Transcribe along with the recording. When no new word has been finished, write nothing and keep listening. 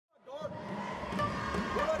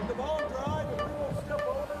the ball drive, and we will step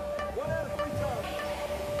over 1 out of 3 times.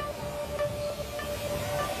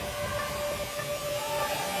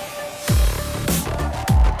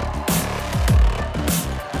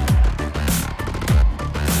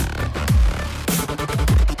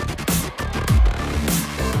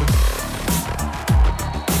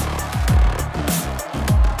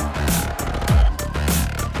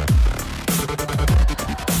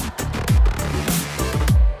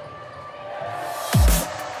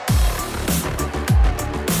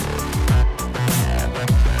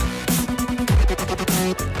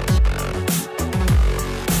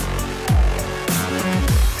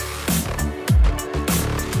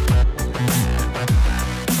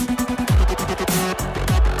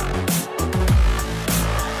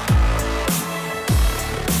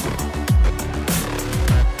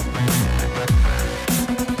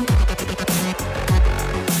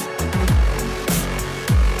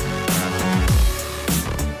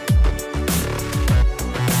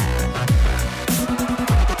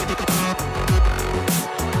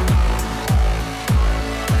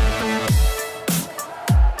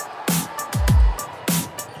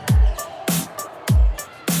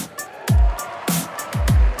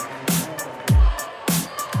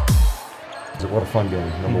 What a fun game,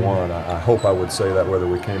 number one. I hope I would say that whether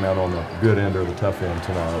we came out on the good end or the tough end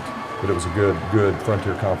tonight, but it was a good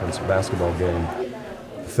Frontier Conference basketball game.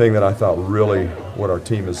 The thing that I thought really what our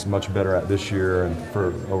team is much better at this year and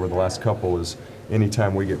for over the last couple is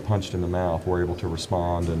anytime we get punched in the mouth, we're able to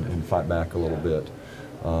respond and fight back a little bit.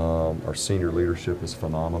 Our senior leadership is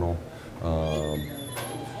phenomenal.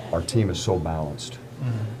 Our team is so balanced.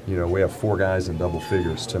 You know, we have 4 guys in double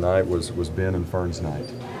figures. Tonight was Ben and Fern's night.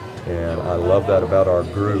 And I love that about our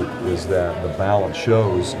group is that the balance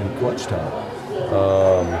shows in clutch time.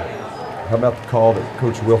 How about the call that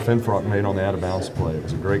Coach Will Finfrock made on the out-of-bounds play? It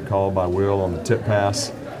was a great call by Will on the tip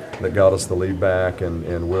pass that got us the lead back,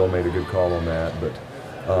 and Will made a good call on that. But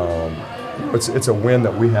it's a win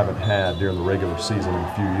that we haven't had during the regular season in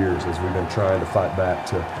a few years as we've been trying to fight back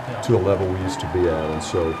to a level we used to be at. And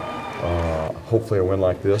so hopefully a win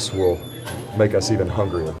like this will make us even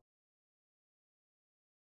hungrier.